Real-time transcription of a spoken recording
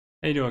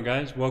How you doing,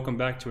 guys? Welcome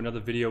back to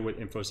another video with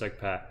InfoSec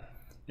Pat.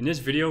 In this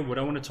video, what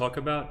I want to talk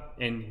about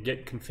and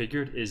get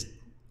configured is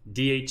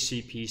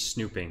DHCP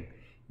snooping.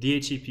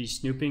 DHCP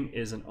snooping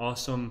is an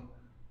awesome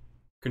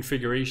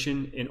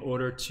configuration in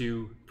order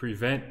to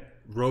prevent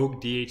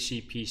rogue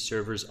DHCP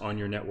servers on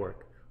your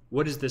network.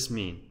 What does this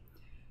mean?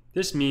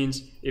 This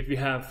means if you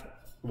have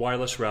a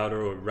wireless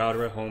router or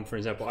router at home, for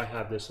example, I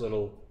have this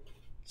little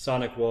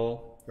sonic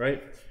wall,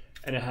 right?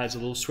 And it has a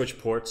little switch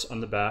ports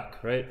on the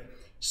back, right?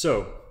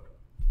 So,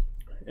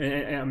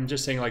 and I'm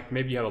just saying, like,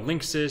 maybe you have a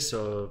Linksys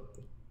or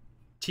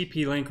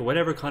TP-Link or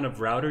whatever kind of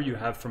router you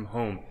have from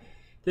home.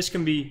 This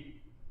can be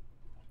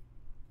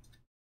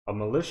a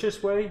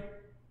malicious way,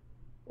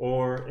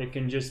 or it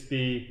can just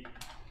be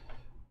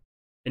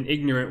an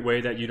ignorant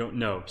way that you don't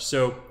know.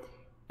 So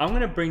I'm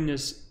going to bring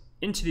this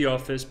into the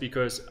office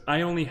because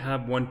I only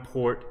have one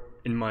port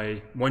in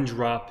one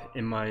drop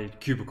in my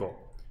cubicle,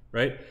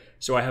 right?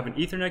 So I have an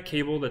Ethernet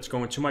cable that's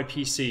going to my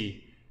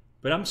PC,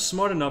 but I'm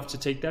smart enough to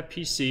take that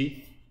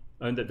PC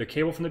and the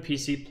cable from the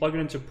PC, plug it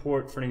into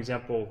port, for an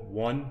example,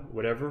 1,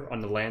 whatever, on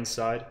the LAN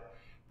side.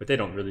 But they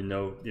don't really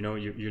know, you know,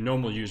 your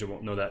normal user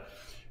won't know that.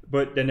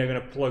 But then they're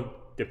gonna plug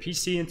the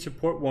PC into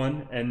port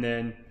 1, and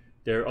then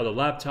their other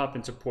laptop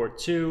into port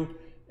 2,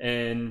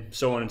 and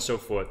so on and so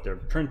forth, their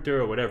printer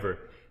or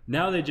whatever.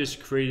 Now they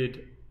just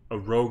created a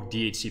rogue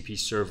DHCP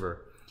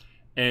server.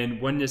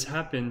 And when this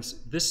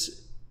happens,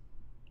 this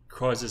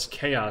causes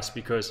chaos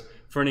because,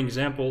 for an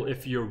example,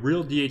 if your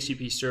real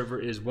DHCP server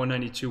is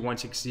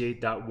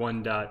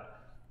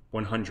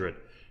 192.168.1.100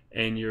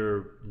 and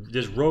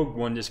this rogue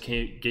one just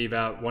gave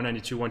out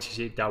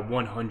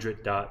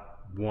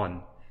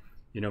 192.168.100.1,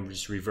 you know,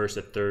 just reverse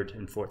the third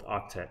and fourth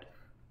octet.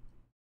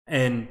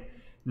 And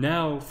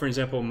now, for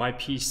example, my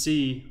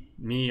PC,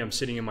 I'm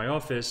sitting in my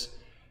office,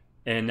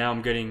 and now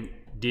I'm getting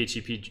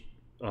DHCP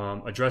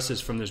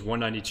addresses from this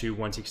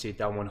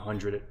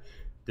 192.168.100,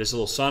 this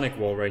little sonic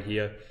wall right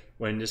here,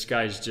 when this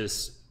guy's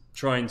just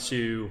trying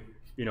to,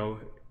 you know,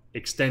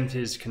 extend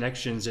his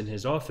connections in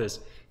his office.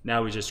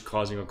 Now he's just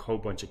causing a whole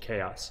bunch of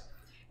chaos.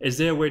 Is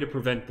there a way to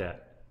prevent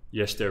that?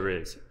 Yes, there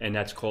is, and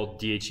that's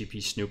called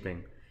DHCP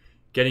snooping.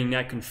 Getting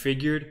that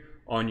configured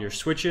on your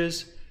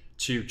switches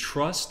to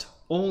trust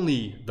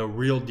only the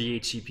real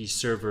DHCP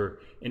server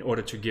in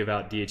order to give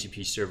out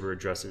DHCP server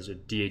addresses or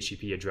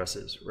DHCP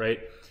addresses,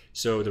 right?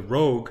 So the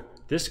rogue,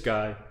 this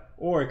guy,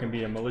 or it can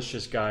be a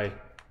malicious guy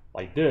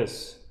like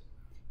this,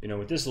 you know,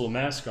 with this little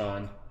mask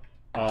on,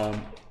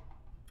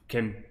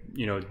 can,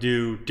 you know,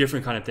 do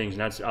different kind of things,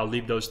 and I'll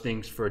leave those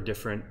things for a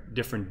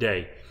different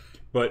day.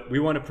 But we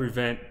want to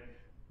prevent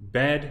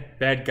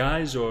bad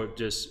guys or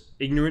just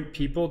ignorant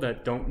people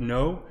that don't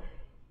know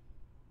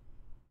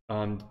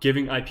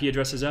giving IP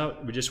addresses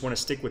out. We just want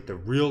to stick with the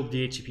real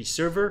DHCP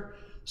server.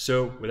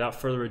 So without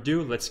further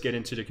ado, let's get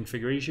into the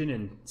configuration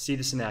and see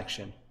this in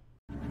action.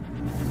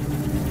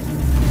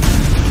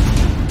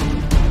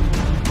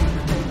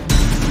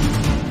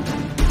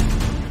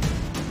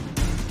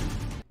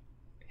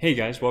 Hey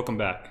guys, welcome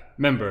back.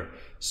 Remember,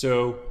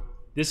 so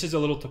this is a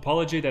little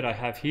topology that I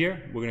have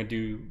here. We're going to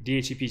do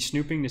DHCP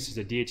snooping. This is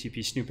a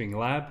DHCP snooping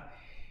lab.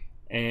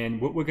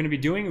 And what we're going to be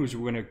doing is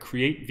we're going to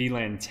create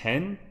VLAN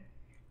 10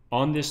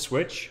 on this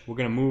switch. We're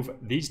going to move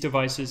these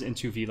devices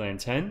into VLAN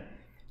 10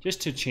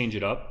 just to change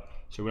it up.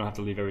 So we don't have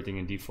to leave everything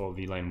in default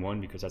VLAN 1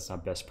 because that's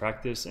not best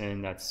practice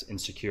and that's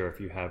insecure. If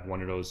you have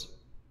one of those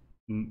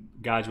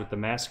guys with the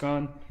mask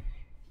on,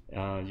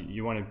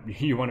 you want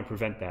to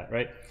prevent that,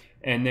 right?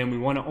 And then we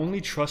want to only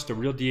trust the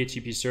real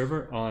DHCP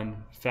server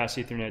on Fast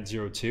Ethernet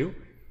 02.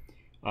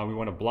 We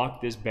want to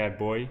block this bad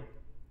boy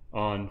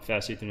on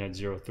Fast Ethernet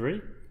 03.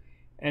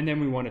 And then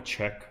we want to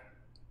check,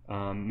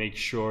 make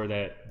sure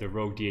that the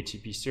rogue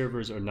DHCP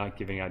servers are not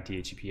giving out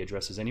DHCP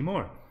addresses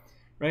anymore,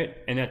 right?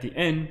 And at the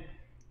end,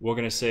 we're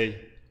going to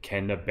say,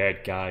 can the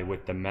bad guy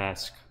with the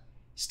mask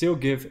still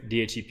give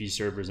DHCP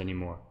servers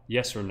anymore?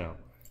 Yes or no,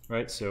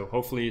 right? So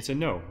hopefully it's a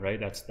no, right?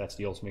 That's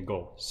the ultimate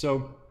goal.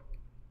 So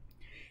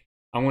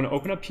I want to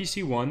open up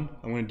PC1.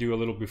 I want to do a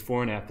little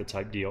before and after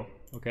type deal,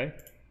 okay?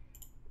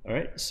 All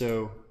right,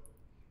 so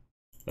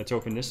let's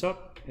open this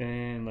up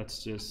and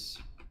let's do this.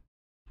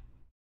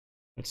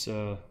 Let's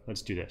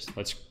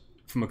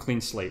from a clean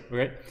slate,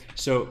 okay?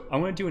 So I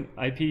want to do an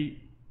IP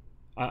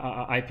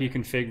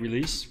config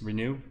release,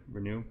 renew,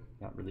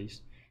 not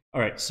release.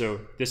 All right,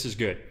 so this is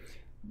good.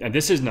 And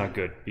this is not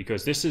good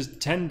because this is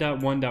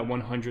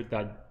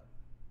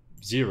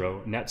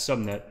 10.1.100.0 and that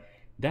subnet,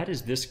 that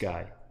is this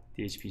guy,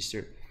 DHCP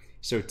cert.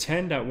 So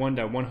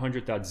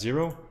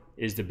 10.1.100.0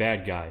 is the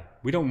bad guy.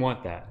 We don't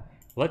want that.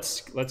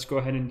 Let's go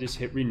ahead and just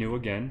hit renew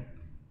again.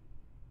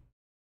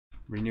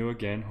 Renew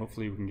again.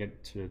 Hopefully we can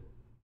get to.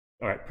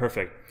 All right,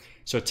 perfect.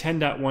 So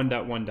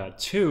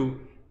 10.1.1.2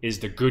 is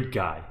the good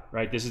guy,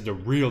 right? This is the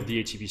real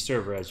DHCP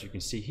server, as you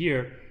can see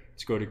here.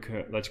 Let's go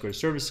to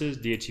services,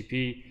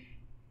 DHCP,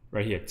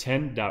 right here,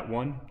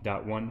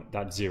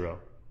 10.1.1.0.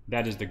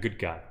 That is the good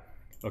guy.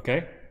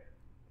 Okay.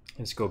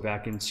 Let's go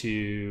back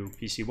into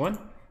PC1.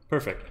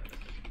 Perfect.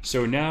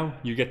 So now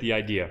you get the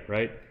idea,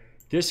 right?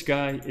 this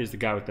guy is the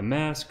guy with the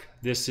mask.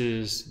 This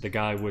is the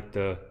guy with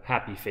the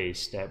happy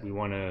face that you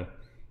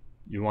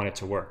want it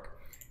to work.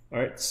 All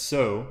right,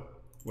 so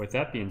with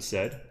that being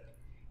said,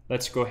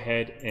 let's go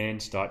ahead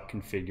and start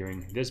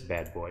configuring this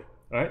bad boy.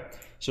 All right,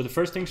 so the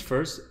first things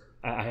first,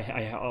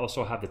 I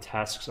also have the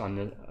tasks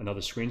on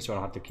another screen, so I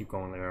don't have to keep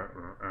going there.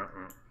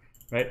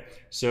 Right,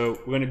 so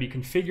we're going to be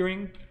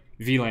configuring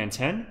VLAN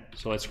 10.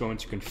 So let's go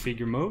into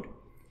configure mode,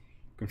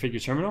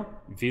 configure terminal,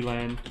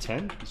 VLAN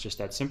 10. It's just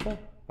that simple.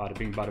 Bada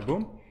bing, bada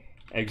boom.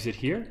 Exit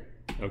here.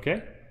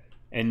 Okay.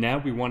 And now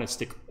we want to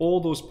stick all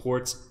those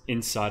ports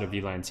inside of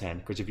VLAN 10,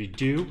 because if you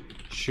do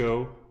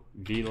show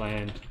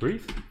VLAN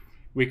brief,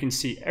 we can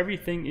see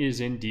everything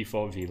is in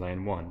default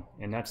VLAN 1,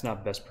 and that's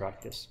not best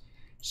practice.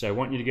 So I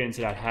want you to get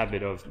into that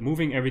habit of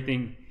moving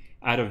everything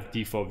out of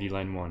default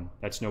VLAN 1.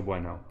 That's no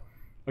bueno.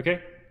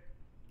 Okay.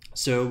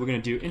 So we're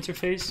going to do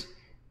interface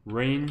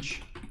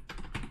range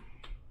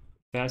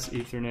fast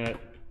Ethernet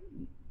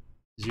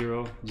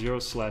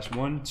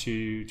 0/1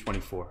 to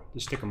 24.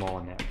 Just stick them all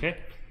in there, okay?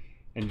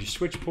 And do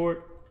switch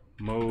port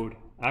mode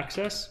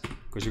access,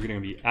 because we're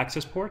going to be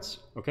access ports,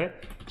 okay?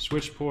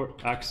 Switch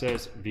port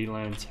access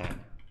VLAN 10.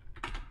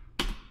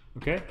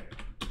 Okay?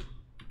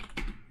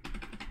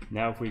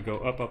 Now if we go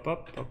up,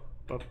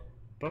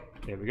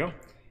 there we go.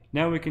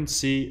 Now we can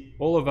see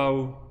all of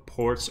our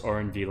ports are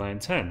in VLAN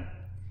 10.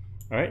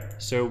 All right,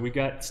 so we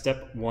got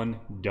step 1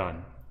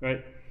 done,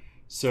 right?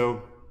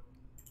 So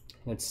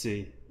let's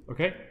see.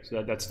 Okay,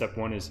 so that step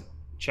 1 is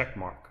check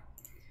mark.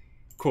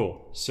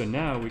 Cool. So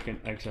now we can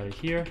exit out of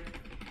here.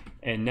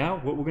 And now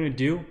what we're going to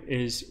do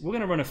is we're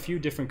going to run a few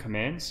different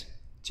commands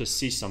to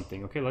see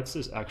something. Okay, let's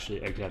just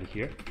actually exit out of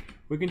here.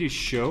 We're going to do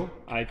show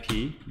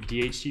IP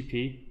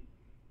DHCP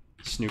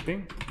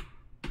Snooping.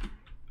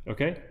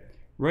 Okay,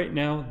 right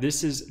now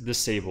this is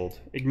disabled.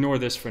 Ignore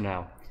this for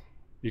now,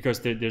 because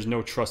there's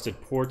no trusted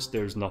ports,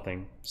 there's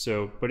nothing.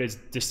 So, but it's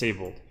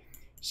disabled.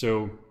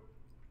 So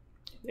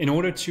in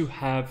order to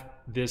have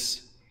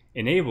this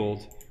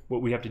enabled,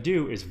 what we have to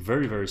do is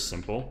very, very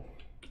simple.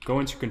 Go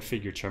into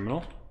configure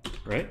terminal,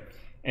 right?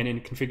 And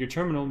in configure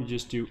terminal, you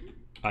just do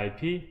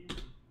IP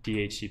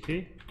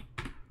DHCP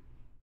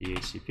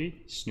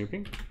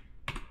Snooping.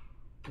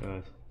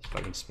 If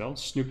I can spell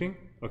Snooping,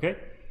 okay?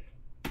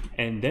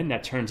 And then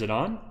that turns it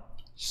on.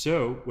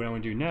 So what I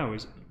want to do now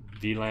is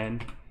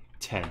VLAN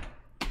 10,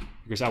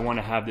 because I want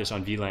to have this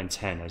on VLAN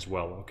 10 as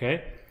well,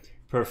 okay?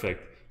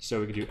 Perfect.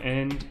 So we can do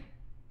end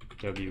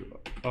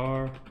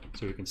WR,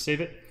 so we can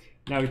save it.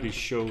 Now we do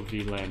show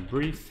VLAN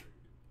brief.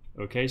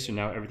 Okay, so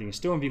now everything is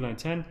still in VLAN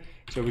 10.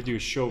 So we do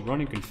show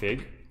running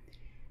config.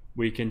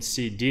 We can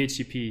see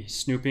DHCP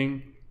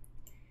Snooping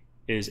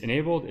is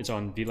enabled. It's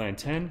on VLAN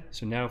 10.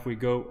 So now if we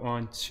go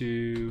on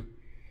to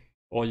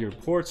all your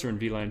ports are in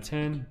VLAN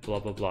 10, blah,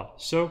 blah, blah.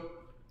 So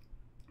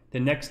the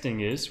next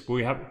thing is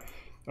we have,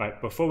 all right,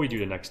 before we do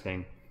the next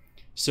thing.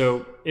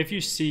 So if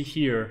you see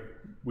here,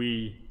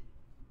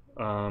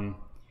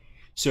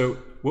 so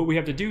what we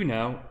have to do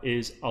now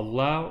is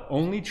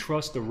only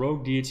trust the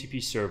rogue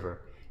DHCP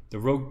server, the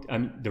real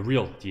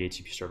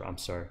DHCP server. I'm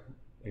sorry.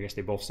 I guess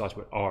they both start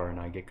with R and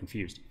I get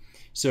confused.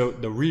 So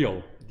the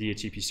real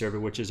DHCP server,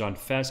 which is on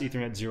fast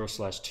Ethernet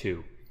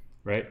 0/2,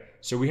 right?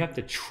 So we have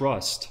to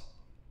trust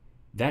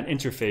that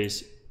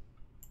interface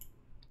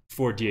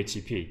for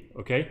DHCP,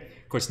 okay?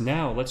 Because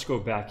now let's go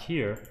back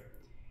here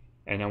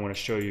and I want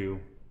to show you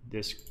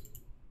this,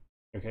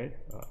 okay?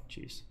 Oh,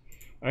 geez.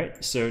 All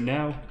right, so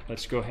now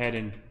let's go ahead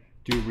and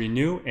do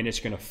renew, and it's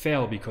going to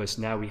fail because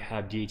now we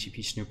have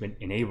DHCP Snooping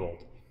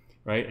enabled,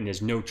 right? And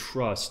there's no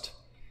trust.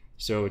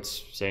 So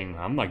it's saying,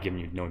 I'm not giving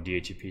you no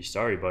DHCP.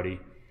 Sorry, buddy.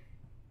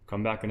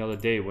 Come back another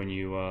day when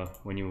you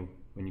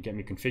get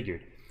me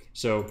configured.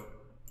 So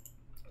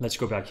let's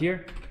go back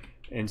here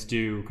and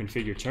do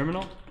configure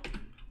terminal.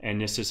 And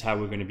this is how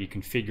we're going to be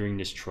configuring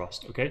this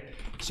trust, okay?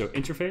 So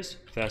interface,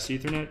 fast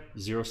Ethernet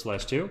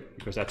 0/2,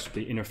 because that's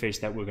the interface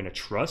that we're going to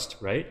trust,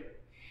 right?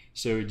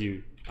 So we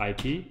do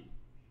IP,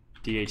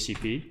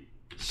 DHCP,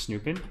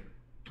 Snooping,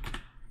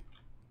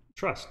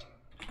 trust.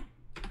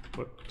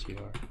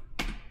 TR.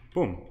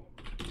 Boom.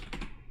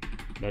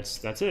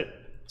 That's it.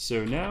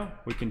 So now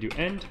we can do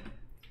end,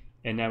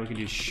 and now we can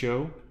do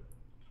show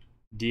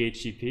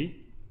DHCP.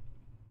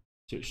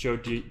 So show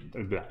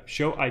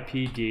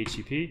IP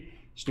DHCP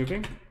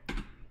Snooping.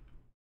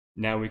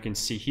 Now we can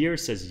see here it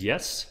says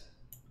yes,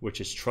 which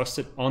is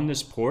trusted on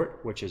this port,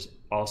 which is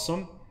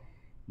awesome.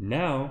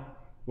 Now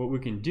what we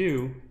can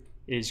do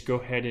is go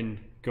ahead and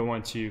go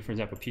on to, for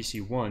example,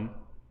 PC1.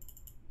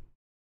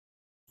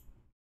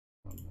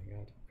 Oh my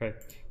God. Okay.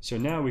 So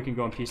now we can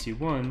go on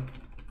PC1,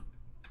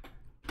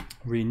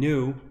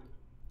 renew.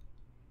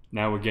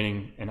 Now we're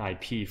getting an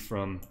IP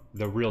from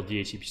the real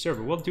DHCP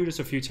server. We'll do this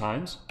a few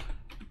times.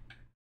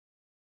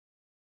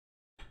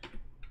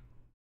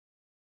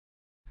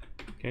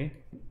 Okay,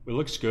 it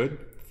looks good.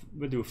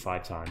 We'll do it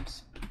 5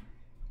 times.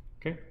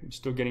 Okay, I'm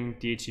still getting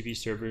DHCP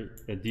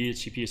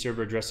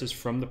server addresses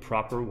from the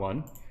proper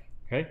one.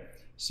 Okay,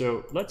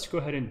 so let's go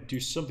ahead and do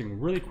something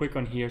really quick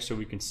on here so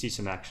we can see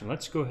some action.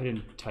 Let's go ahead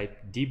and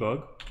type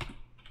debug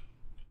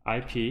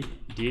IP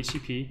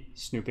DHCP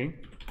Snooping,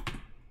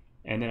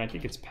 and then I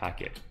think it's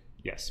packet.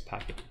 Yes,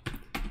 packet.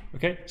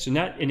 Okay, so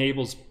that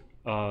enables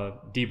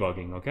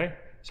debugging. Okay,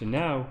 so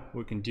now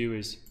what we can do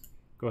is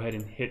go ahead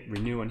and hit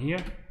renew on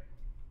here.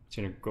 It's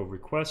going to go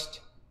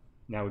request.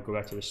 Now we go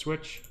back to the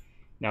switch.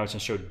 Now it's going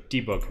to show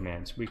debug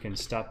commands. We can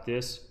stop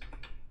this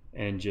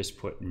and just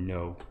put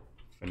no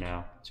for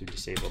now to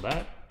disable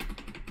that.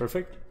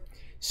 Perfect.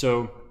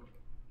 So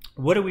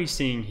what are we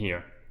seeing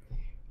here?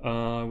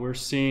 We're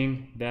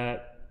seeing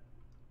that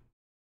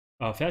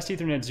Fast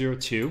Ethernet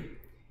 02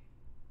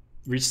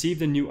 received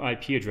the new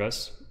IP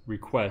address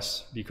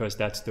request because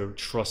that's the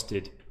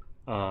trusted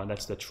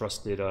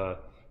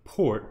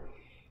port,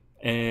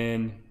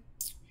 and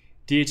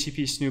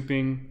DHCP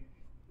Snooping,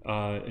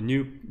 a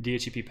new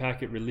DHCP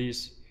packet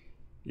release,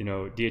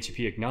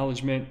 DHCP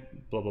acknowledgement,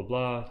 blah blah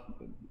blah,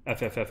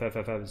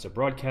 FFFFF is a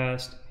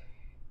broadcast,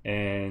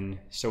 and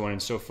so on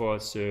and so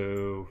forth.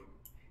 So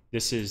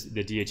this is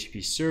the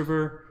DHCP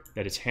server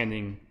that it's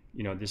handing,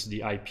 this is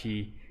the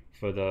IP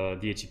for the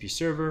DHCP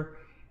server,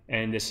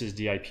 and this is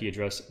the IP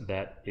address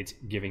that it's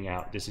giving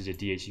out. This is a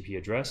DHCP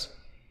address,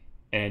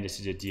 and this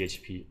is a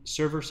DHCP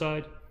server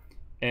side,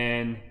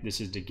 and this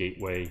is the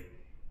gateway,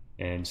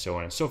 and so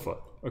on and so forth.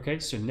 Okay,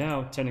 so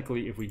now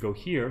technically if we go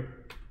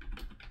here,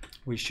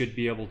 we should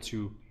be able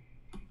to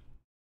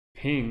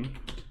ping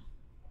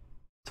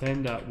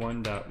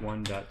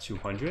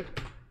 10.1.1.200.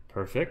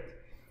 Perfect.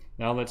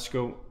 Now let's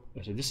go,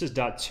 so this is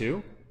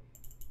 .2.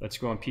 Let's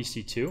go on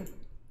PC2. Let's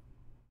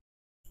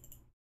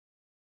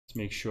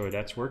make sure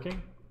that's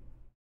working.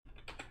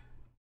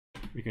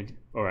 We can,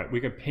 all right, we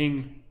can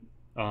ping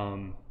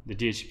the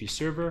DHCP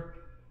server,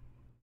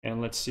 and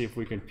let's see if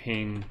we can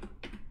ping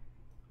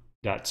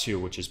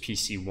 .2, which is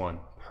PC1.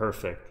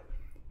 Perfect.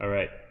 All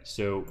right,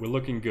 so we're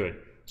looking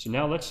good. So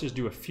now let's just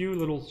do a few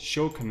little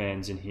show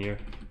commands in here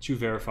to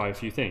verify a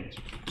few things.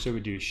 So we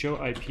do show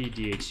IP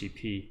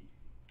DHCP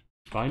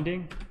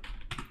binding.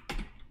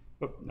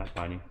 Oh, not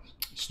binding,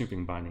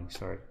 snooping binding,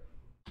 sorry.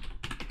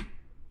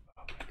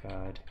 Oh my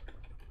God.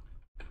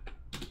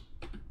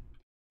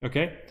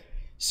 Okay,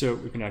 so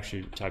we can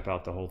actually type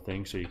out the whole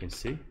thing so you can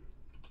see.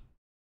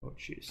 Oh,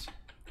 jeez.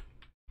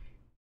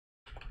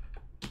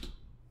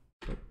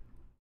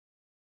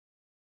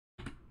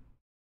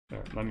 All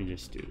right, let me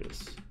just do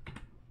this.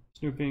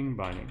 Snooping,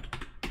 binding.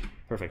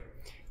 Perfect.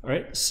 All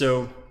right,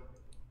 so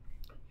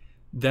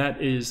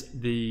that is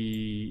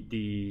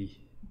the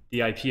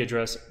IP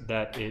address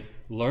that it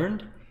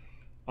learned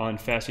on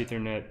Fast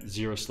Ethernet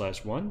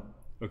 0/1.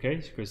 Okay,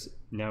 because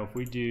now if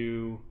we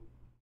do,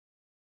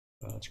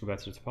 let's go back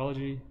to the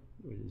topology,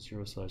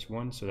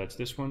 0/1, so that's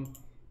this one.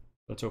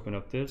 Let's open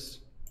up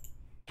this.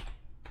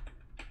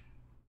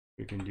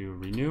 We can do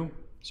renew,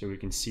 so we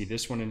can see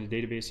this one in the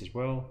database as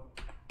well.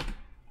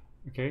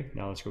 Okay,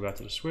 now let's go back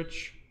to the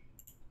switch.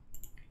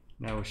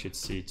 Now we should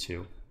see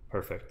 2.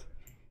 Perfect.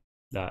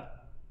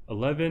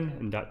 .11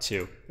 and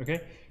 .2.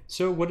 Okay,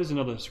 so what is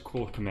another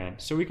cool command?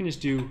 So we can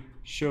just do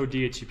show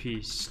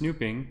DHCP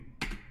snooping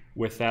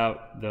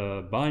without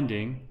the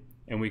binding,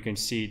 and we can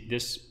see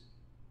this.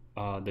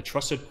 The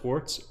trusted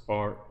ports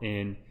are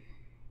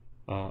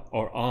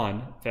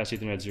on Fast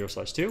Ethernet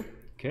 0/2.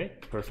 Okay,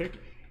 perfect.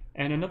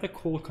 And another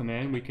cool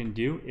command we can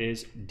do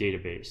is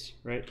database,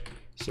 right?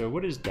 So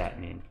what does that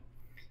mean?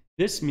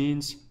 This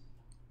means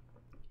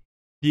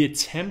the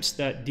attempts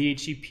that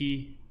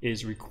DHCP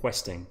is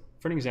requesting.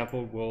 For an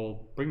example,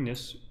 we'll bring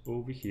this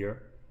over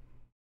here.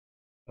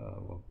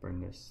 We'll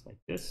bring this like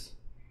this.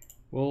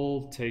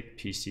 We'll take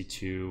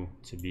PC2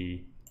 to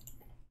be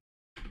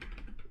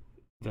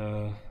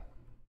the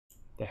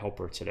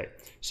helper today.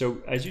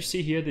 So as you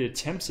see here, the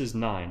attempts is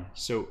 9.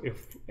 So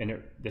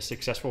the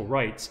successful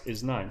writes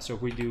is 9. So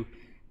if we do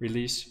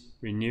release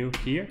renew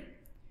here,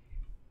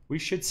 we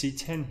should see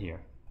 10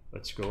 here.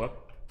 Let's go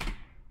up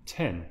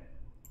 10.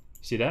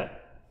 See that?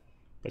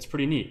 That's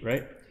pretty neat,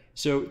 right?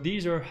 So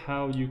these are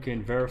how you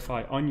can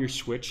verify on your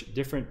switch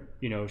different,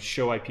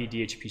 show IP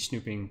DHCP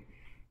snooping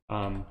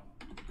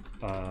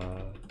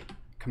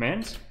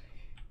commands,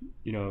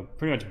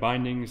 pretty much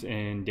bindings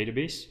and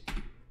database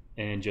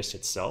and just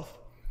itself.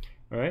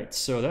 All right,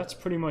 so that's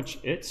pretty much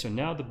it. So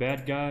now the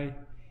bad guy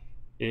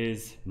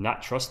is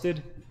not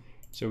trusted.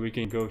 So we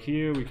can go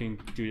here, we can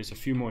do this a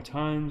few more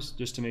times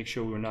just to make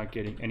sure we're not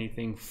getting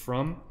anything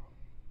from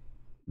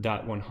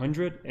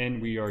 .100,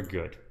 and we are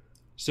good.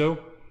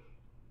 So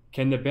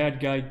can the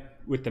bad guy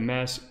with the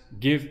mask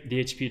give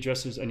DHCP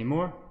addresses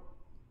anymore?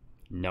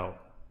 No.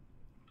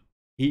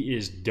 He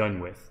is done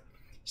with.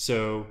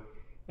 So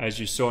as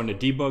you saw in the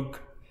debug,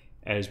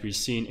 as we've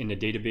seen in the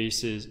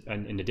databases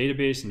and in the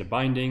database and the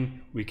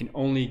binding, we can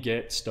only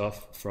get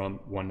stuff from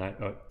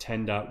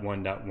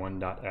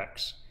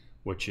 10.1.1.x,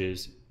 which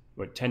is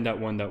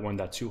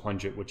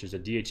 10.1.1.200, which is a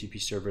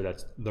DHCP server.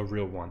 That's the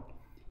real one.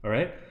 All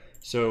right.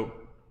 So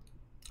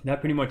that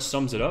pretty much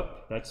sums it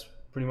up. That's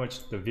pretty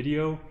much the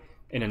video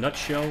in a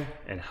nutshell,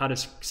 and how to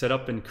set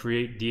up and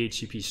create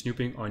DHCP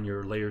snooping on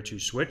your layer 2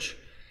 switch.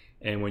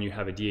 And when you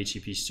have a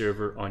DHCP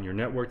server on your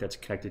network that's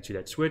connected to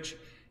that switch,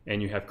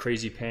 and you have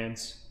crazy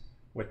pants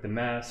with the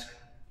mask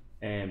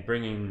and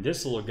bringing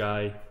this little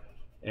guy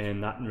and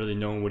not really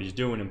knowing what he's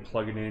doing and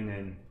plugging in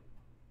and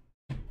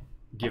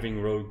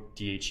giving rogue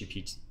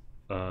DHCP,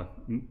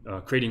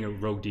 creating a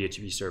rogue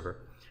DHCP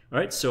server. All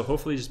right, so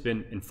hopefully it's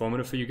been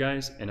informative for you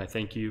guys, and I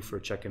thank you for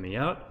checking me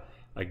out.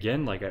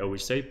 Again, like I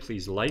always say,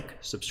 please like,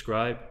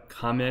 subscribe,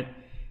 comment,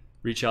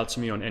 reach out to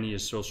me on any of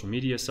the social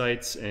media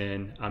sites,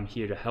 and I'm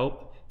here to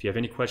help. If you have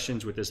any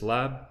questions with this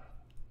lab,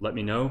 let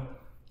me know.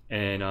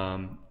 And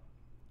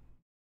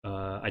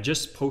I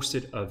just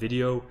posted a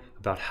video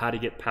about how to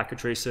get Packet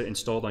Tracer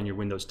installed on your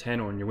Windows 10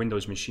 or on your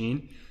Windows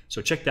machine.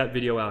 So check that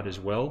video out as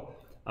well.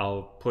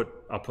 I'll put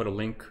a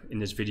link in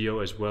this video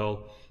as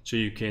well, so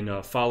you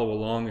can follow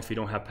along if you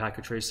don't have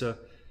Packet Tracer,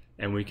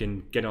 and we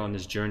can get on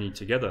this journey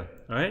together.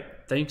 All right,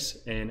 thanks,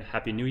 and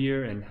Happy New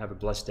Year, and have a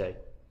blessed day.